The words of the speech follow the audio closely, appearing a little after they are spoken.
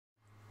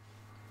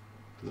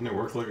Doesn't it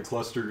work like a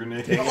cluster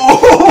grenade?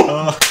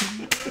 Oh!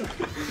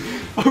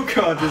 Oh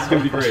god, this is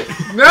gonna be great.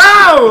 No!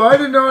 I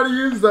didn't know how to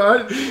use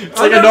that. It's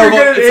like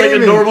a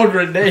normal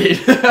grenade.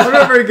 I'm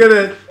not very good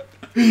at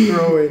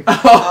throwing.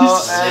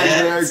 Oh,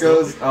 and there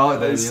goes.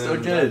 Oh, He's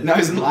still good. Now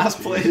he's in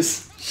last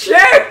place.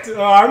 Shit!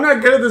 Oh, I'm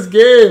not good at this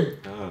game.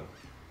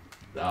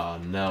 Oh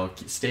no,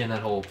 stay in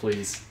that hole,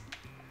 please.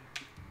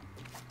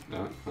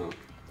 No, oh.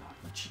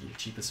 You're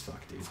cheap as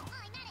fuck, dude.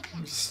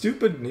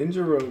 Stupid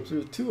ninja ropes.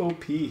 They're too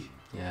OP.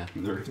 Yeah.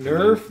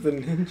 Nerf the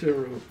ninja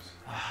ropes.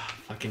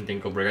 Fucking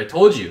Dinkelberg. I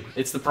told you.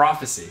 It's the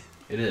prophecy.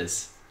 It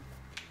is.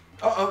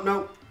 Oh,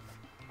 no.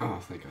 Oh,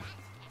 thank god.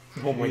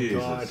 Oh my Jesus.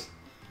 god.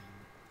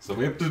 So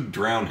we have to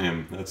drown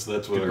him. That's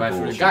what Goodbye our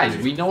goal for should guys.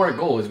 be. We know our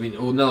goal is.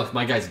 Oh no,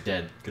 my guy's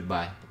dead.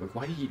 Goodbye. Like,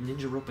 why do you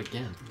ninja rope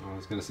again? Oh, I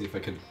was gonna see if I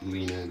could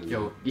lean in. And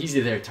Yo,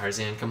 easy there,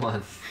 Tarzan. Come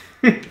on.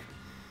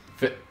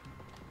 Fit.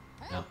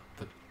 No.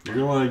 You're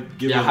gonna want to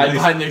give it a hide nice,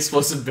 behind the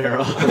explosive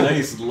barrel. a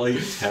nice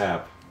light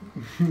tap.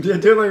 Yeah,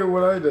 do like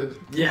what I did.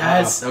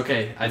 Yes.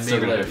 Okay, I That's made still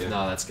gonna live. hit you.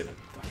 No, that's gonna.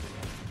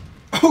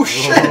 Oh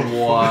shit!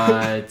 Oh,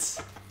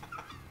 what?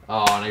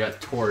 Oh, and I got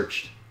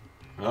torched.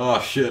 Oh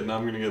shit, now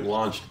I'm gonna get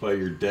launched by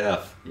your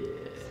death. Yeah.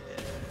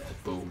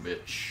 Boom,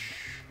 bitch.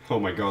 Oh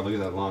my god, look at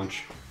that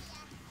launch.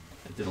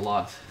 I did a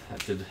lot. I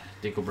did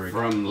Dinkelberg.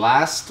 From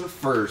last to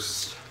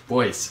first.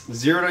 Boys.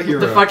 0 to hero.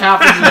 What the fuck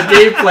happened to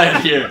the game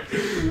plan here?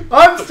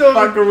 I'm still.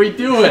 What the fuck are we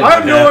doing? I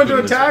have no one to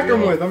happened? attack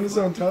him with. I'm just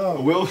on top.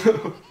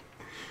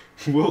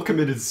 Will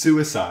committed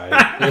suicide.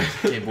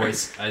 Okay,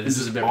 boys. This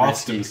is a bit Offed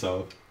risky.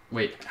 himself.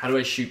 Wait, how do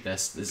I shoot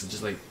this? This is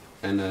just like...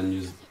 And then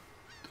use...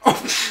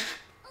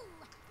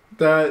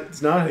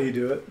 That's not how you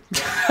do it.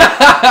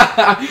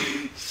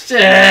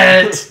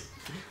 Shit!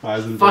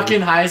 Heisenberg.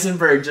 Fucking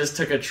Heisenberg just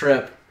took a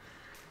trip.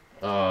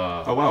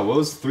 Oh wow, what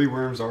was 3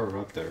 worms are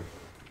up there?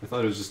 I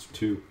thought it was just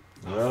 2.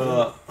 Fuck.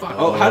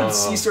 Oh, how did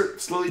C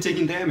start slowly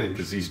taking damage?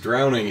 Because he's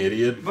drowning,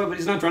 idiot. But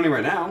he's not drowning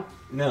right now.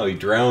 No, he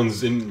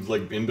drowns in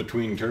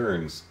between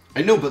turns.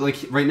 I know, but like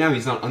right now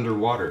he's not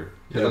underwater.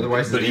 Yeah,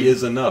 otherwise, but he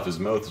is enough. His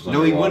mouth is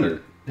No, underwater. he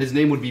wouldn't. His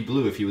name would be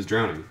Blue if he was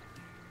drowning.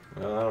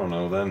 Well, I don't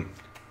know then.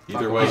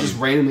 Either He way, just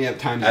randomly at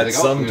times. at He's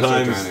like, oh, I'm gonna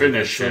start sometimes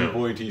drowning. at some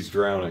point he's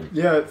drowning.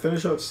 Yeah,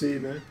 finish off C,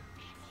 man.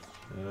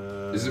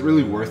 Is it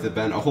really worth it,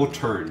 Ben? A whole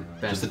turn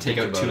Ben, just to take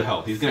think out 2 about it.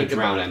 health. He's gonna Think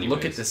drown about it. anyways.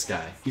 Look at this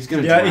guy. He's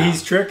gonna Yeah, drown.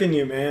 he's tricking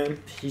you,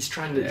 man. He's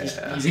trying to...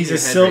 Yeah. He's, He's in a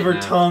your head right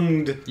now.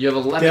 silver-tongued. You have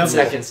 11 devil.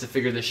 seconds to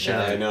figure this shit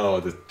Yeah, out. I know.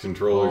 The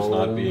controller's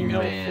not being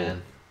helpful.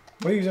 Man.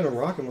 Why are you using a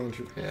rocket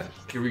launcher? Yeah.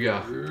 Here we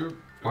go.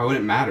 Why would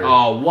it matter?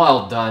 Oh,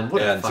 well done.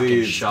 What Yeah, a fucking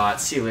see-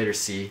 shot. See you later,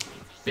 C.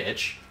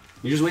 Bitch.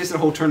 You just wasted a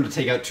whole turn to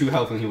take out 2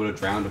 health and he would have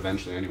drowned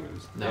eventually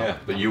anyways. No. Yeah,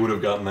 but you would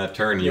have gotten that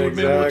turn. You Yeah, would have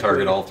been able to exactly.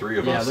 target all 3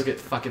 of Yeah, us. look at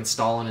fucking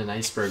Stalin and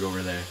Iceberg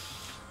over there.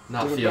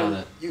 Not feeling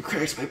it. You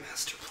cracked my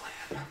master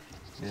plan.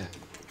 Yeah,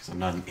 because I'm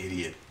not an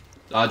idiot.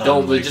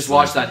 Don't, Unlike just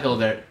watch some. that hill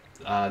there.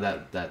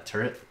 That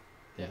turret.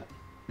 Yeah.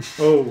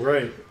 Oh,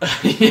 right.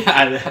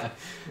 Yeah.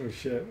 Oh,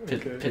 shit.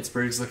 Okay.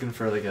 Pittsburgh's looking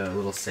for like a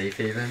little safe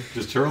haven.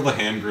 Just hurl the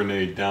hand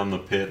grenade down the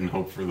pit and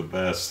hope for the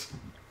best.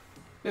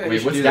 Yeah, you Wait,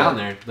 should what's do down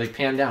that. there? Like,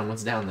 pan down.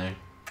 What's down there?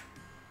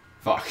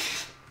 Fuck.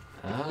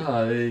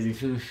 Ah, You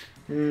have to make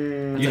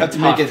it. You have to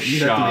make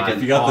it.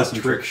 If you got awesome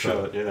this trick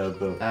shot, yeah.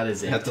 that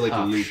is a have to, like,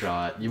 tough loop.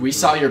 shot. We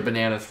saw your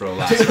banana throw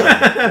last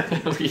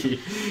time. we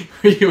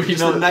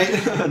Just know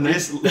a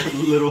nice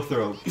little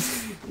throw.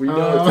 we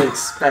know what to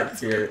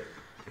expect here.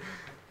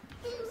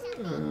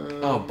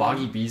 Oh,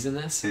 Boggy B's in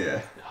this?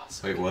 Yeah. Oh,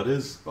 so Wait, what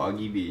is?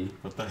 Boggy B.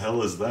 What the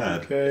hell is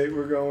that? Okay,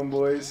 we're going,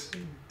 boys.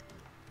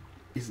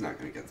 He's not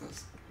gonna get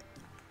this.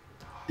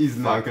 He's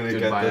not gonna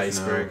goodbye, get this.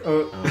 Iceberg.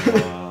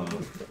 Oh,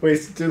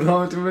 wasted too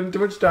long, too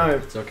much time.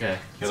 It's okay.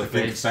 Gotta It's okay.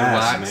 think Just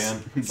fast, relax.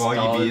 man. It's Boggy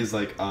solid. B is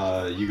like,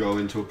 you go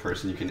into a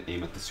person, you can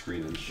aim at the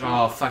screen and shoot.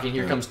 Oh, fucking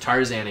here comes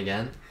Tarzan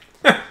again.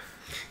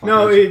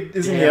 No,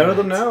 isn't he Damn out of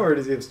them it. now, or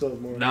does he have still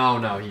have more?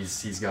 No,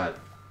 he's got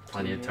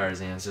plenty of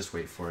Tarzans. Just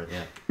wait for it,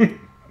 yeah.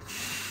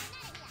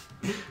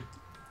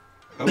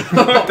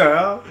 What the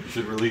hell? You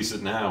should release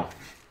it now.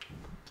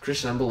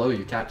 Christian, I'm below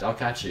you. I'll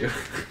catch you.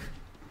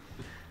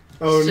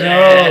 Oh Shit,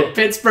 no!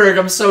 Pittsburgh,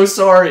 I'm so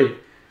sorry.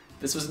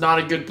 This was not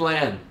a good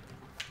plan.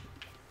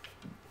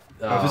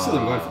 Obviously,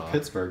 I'm going for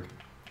Pittsburgh.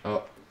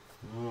 Oh,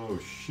 Oh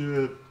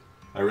shit!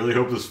 I really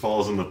hope this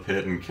falls in the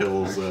pit and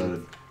kills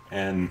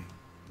N.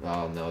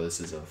 oh no, this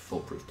is a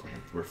foolproof plan.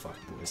 We're fucked,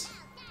 boys.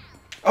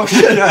 Oh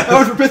shit! I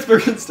went for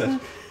Pittsburgh instead.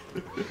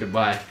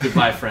 Goodbye,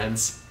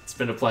 friends. It's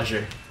been a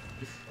pleasure.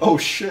 Oh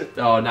shit!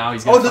 Oh, now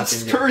he's gonna Oh, the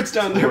fucking get turret's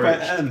down there by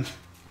torched. N.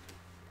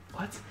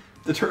 What?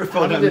 The turret How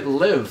fell did down. it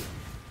live?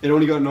 It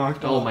only got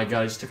knocked Oh off. my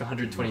god, I just took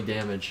 120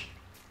 damage.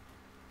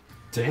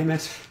 Damn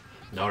it.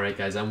 Alright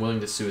guys, I'm willing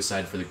to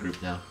suicide for the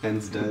group now.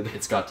 N's dead.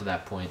 It's got to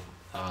that point.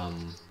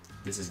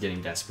 This is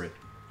getting desperate.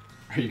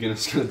 Are you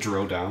just gonna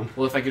drill down?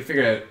 Well, if I could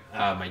figure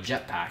out my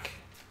jetpack.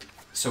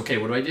 So, okay,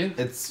 what do I do?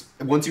 It's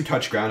once you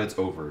touch ground, it's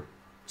over.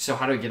 So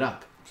how do I get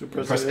up? So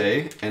Press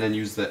A and then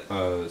use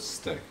the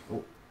stick.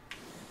 Oh.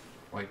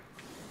 Why?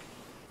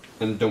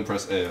 And don't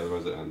press A,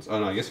 otherwise it ends. Oh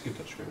no, I guess you can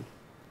touch ground.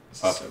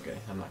 This is okay.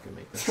 I'm not gonna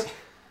make this.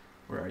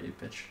 Where are you,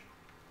 bitch?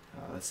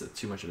 That's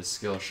too much of a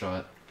skill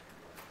shot.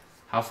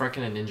 How far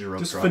can a ninja rope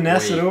Just drop?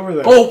 finesse it over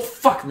there. Oh,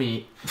 fuck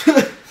me.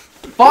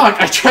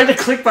 Fuck, I tried to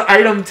click the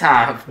item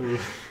tab.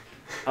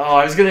 Oh,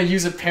 I was going to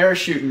use a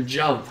parachute and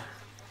jump.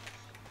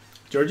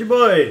 Georgie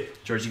boy.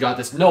 George, you got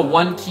this. No,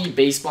 one key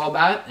baseball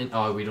bat. And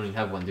oh, we don't even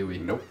have one, do we?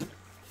 Nope.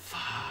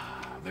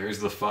 There's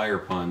the fire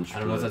punch. I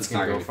don't know if that's It's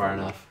going to not go gonna far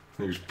be enough.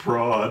 There's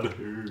prod.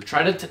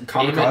 Try to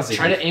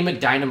Kamikaze. aim a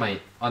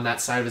dynamite on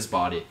that side of his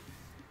body.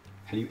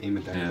 How do you aim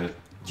it down? Yeah,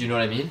 Do you know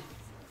what I mean?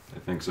 I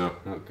think so.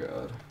 Oh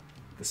god.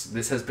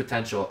 This has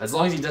potential. As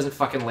long as he doesn't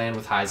fucking land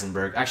with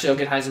Heisenberg. Actually, I'll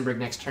get Heisenberg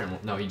next turn.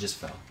 No, he just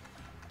fell.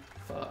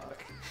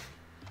 Fuck.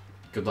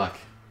 Good luck.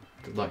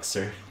 Good luck,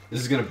 sir. This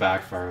is gonna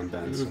backfire on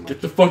Ben so much.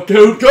 Get the fuck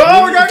out.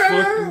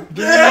 Go!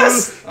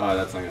 Yes! Oh,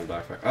 that's not gonna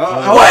backfire.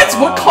 What?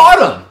 What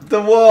caught him?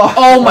 The wall!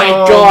 Oh my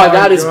Oh god, my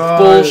that is God.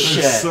 bullshit.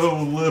 It's so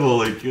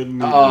little, I couldn't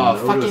even Oh,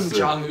 notice fucking it.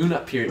 Jong-un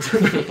up here. He's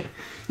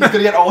gonna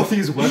get all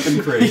these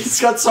weapon crates.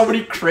 He's got so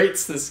many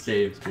crates this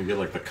game. You get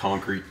like the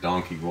concrete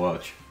donkey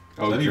watch.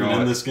 Oh, Is that even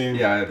God. in this game?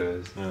 Yeah, it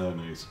is. Oh,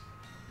 nice.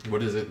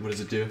 What is it? What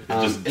does it do? It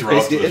just It's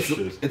drops basically- this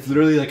shit. it's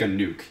literally like a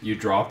nuke. You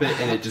drop it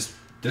and it just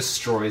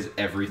destroys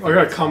everything. Oh,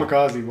 I got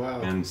kamikaze.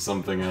 Wow. And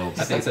something else.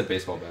 I think it's a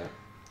baseball bat.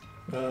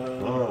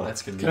 Oh.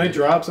 That's gonna be Can I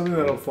drop something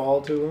that'll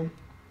fall to him?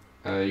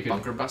 You could.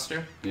 Bunker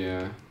Buster?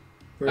 Yeah.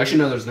 Where- Actually,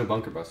 no. There's no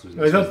bunker busters.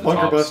 I thought The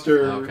Bunker tops.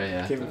 Buster Okay,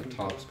 yeah. came The from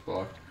tops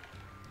blocked.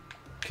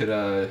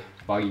 Could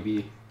Boggy B?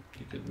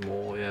 You could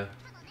mole, yeah.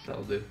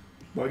 That'll do.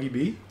 Buggy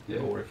B? Yeah.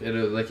 It'll work.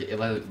 It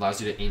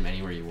allows you to aim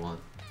anywhere you want.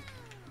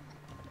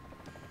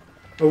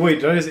 Oh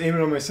wait, did I just aim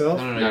it on No, myself?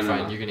 no, no, No, you're no,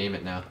 fine. no. You can aim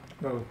it now.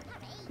 Oh.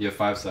 You have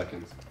 5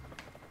 seconds.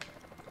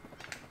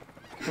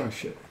 Oh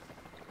shit.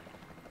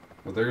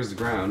 Well, there's the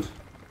ground.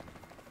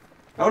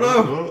 Oh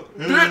no!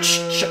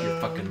 Bitch! Shut your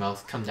fucking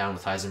mouth. Come down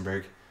with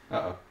Heisenberg.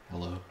 Uh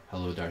Hello.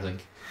 Hello, darling.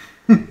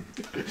 oh.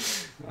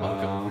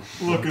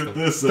 Welcome. Look at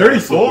this.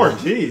 34, asshole.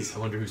 jeez. I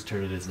wonder whose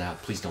turn it is now.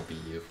 Please don't be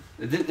you.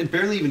 It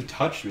barely even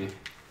touched me.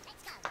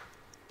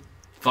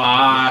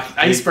 Fuck!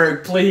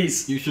 Iceberg,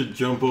 please! You should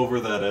jump over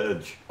that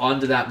edge.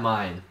 Onto that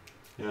mine.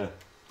 Yeah.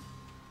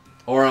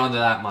 Or onto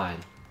that mine.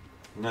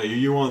 No,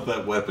 you want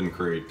that weapon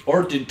crate.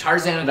 Or dude,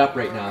 Tarzan it up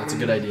right now. That's a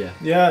good idea.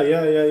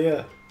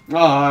 Yeah. Oh,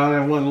 I only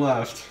have one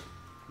left.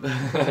 You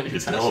can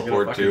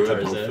teleport to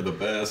it, hope for the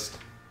best.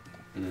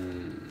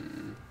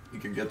 Mm. You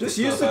can get Just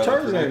the use stuff the out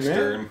for Tarzan, next man.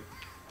 turn.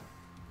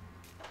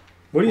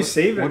 What are you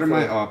saving What it are for?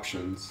 my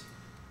options?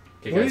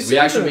 Okay, What are guys,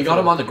 you we saving it got for?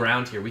 him on the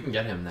ground here. We can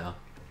get him now.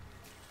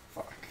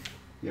 Fuck.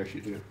 You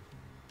actually do.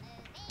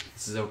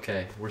 This is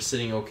okay. We're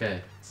sitting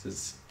okay. This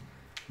is...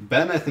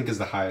 Ben, I think, is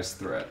the highest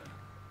threat.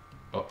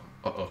 Oh,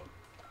 uh-oh.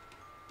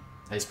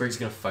 Iceberg's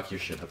gonna fuck your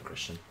shit up,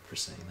 Christian, for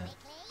saying that.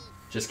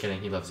 Just kidding,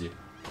 he loves you.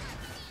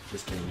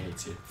 Just kidding, he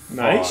hates you.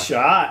 Nice Fuck.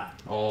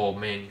 shot. Oh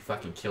man, you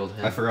fucking killed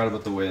him. I forgot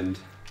about the wind.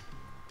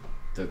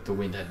 The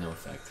wind had no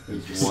effect. It You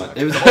was, just sucked.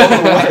 it was all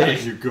the way.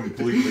 You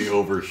completely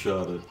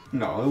overshot it.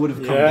 No, it would have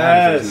come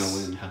down if there was no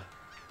Yes. wind.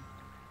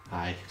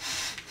 Hi.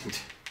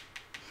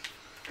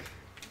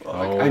 Fuck,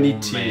 I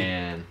need tea.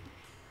 Man.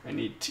 I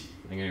need tea.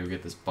 I'm gonna go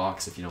get this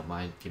box if you don't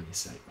mind. Give me a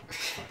sec.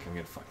 Fuck, I'm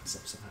gonna fuck this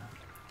up somehow.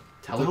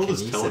 What the hell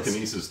does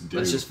telekinesis do?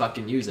 Let's just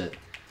fucking use it.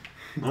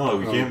 No,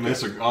 we Oh, can't okay.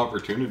 miss an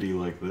opportunity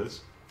like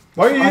this.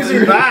 Why are you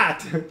using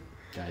that?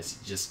 Guys,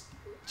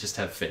 just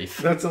have faith.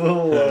 That's a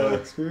little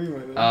extreme, I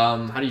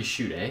think. How do you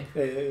shoot, eh?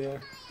 Yeah.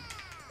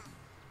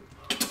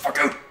 Get the fuck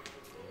out!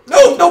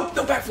 No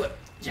backflip!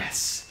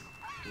 Yes!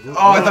 Oh,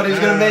 I thought he was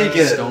gonna make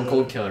it. Stone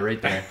cold killer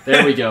right there.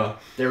 There we go.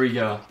 There we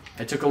go.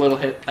 I took a little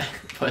hit,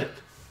 but...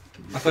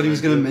 I thought he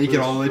was gonna make it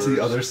all the way to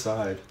the other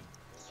side.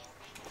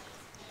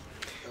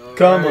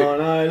 Come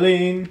on,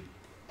 Eileen.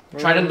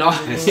 Try to knock...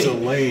 It's a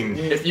lane.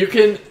 If you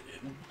can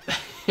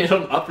hit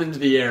him up into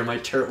the air, my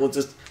turret will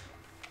just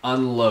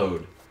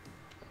unload.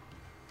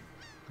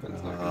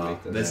 Ben's not gonna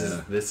make this.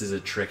 This is a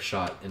trick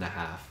shot and a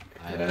half.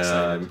 I have Yeah,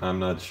 decided. I'm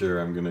not sure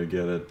I'm gonna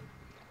get it.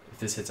 If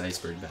this hits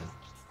Iceberg, Ben.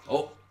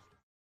 Oh!